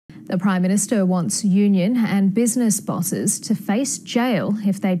The Prime Minister wants union and business bosses to face jail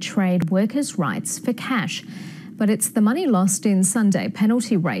if they trade workers' rights for cash. But it's the money lost in Sunday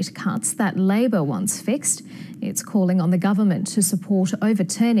penalty rate cuts that Labor wants fixed. It's calling on the government to support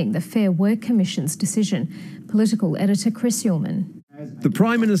overturning the Fair Work Commission's decision. Political editor Chris Ullman. The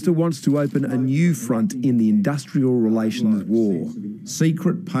Prime Minister wants to open a new front in the industrial relations war.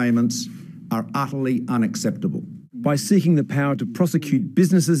 Secret payments are utterly unacceptable. By seeking the power to prosecute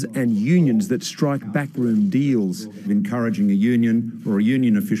businesses and unions that strike backroom deals. Encouraging a union or a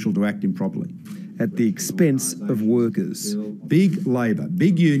union official to act improperly. At the expense of workers. Big Labor,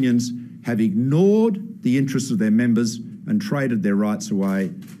 big unions have ignored the interests of their members and traded their rights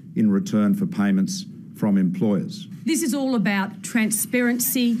away in return for payments from employers. This is all about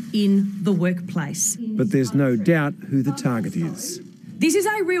transparency in the workplace. But there's no doubt who the target is. This is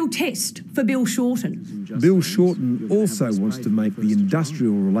a real test for Bill Shorten. Bill Shorten also wants to make the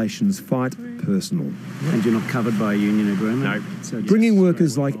industrial relations fight personal. And you're not covered by a union agreement? No. Bringing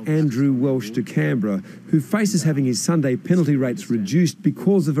workers like Andrew Welsh to Canberra, who faces having his Sunday penalty rates reduced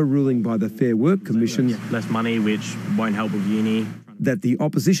because of a ruling by the Fair Work Commission. Less money, which won't help with uni. That the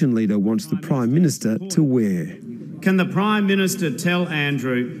opposition leader wants the Prime Minister to wear. Can the Prime Minister tell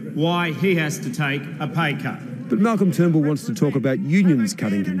Andrew why he has to take a pay cut? But Malcolm Turnbull wants to talk about unions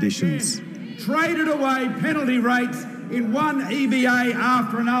cutting conditions. Traded away penalty rates in one EBA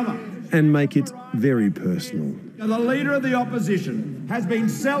after another. And make it very personal. The Leader of the Opposition has been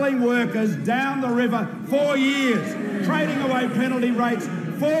selling workers down the river for years, trading away penalty rates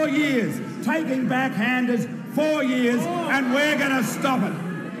for years, taking backhanders for years, and we're going to stop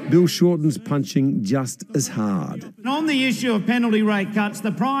it. Bill Shorten's punching just as hard. On the issue of penalty rate cuts,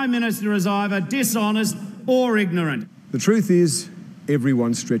 the Prime Minister is either dishonest or ignorant. The truth is,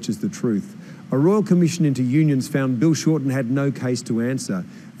 everyone stretches the truth. A Royal Commission into unions found Bill Shorten had no case to answer,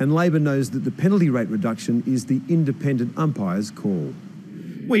 and Labor knows that the penalty rate reduction is the independent umpire's call.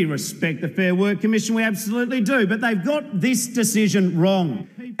 We respect the Fair Work Commission, we absolutely do, but they've got this decision wrong.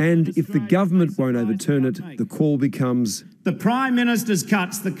 And if the government won't overturn it, the call becomes... the Prime Minister's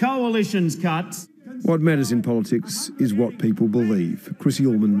cuts, the Coalition's cuts. What matters in politics is what people believe. Chris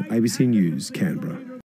Ullman, ABC News, Canberra.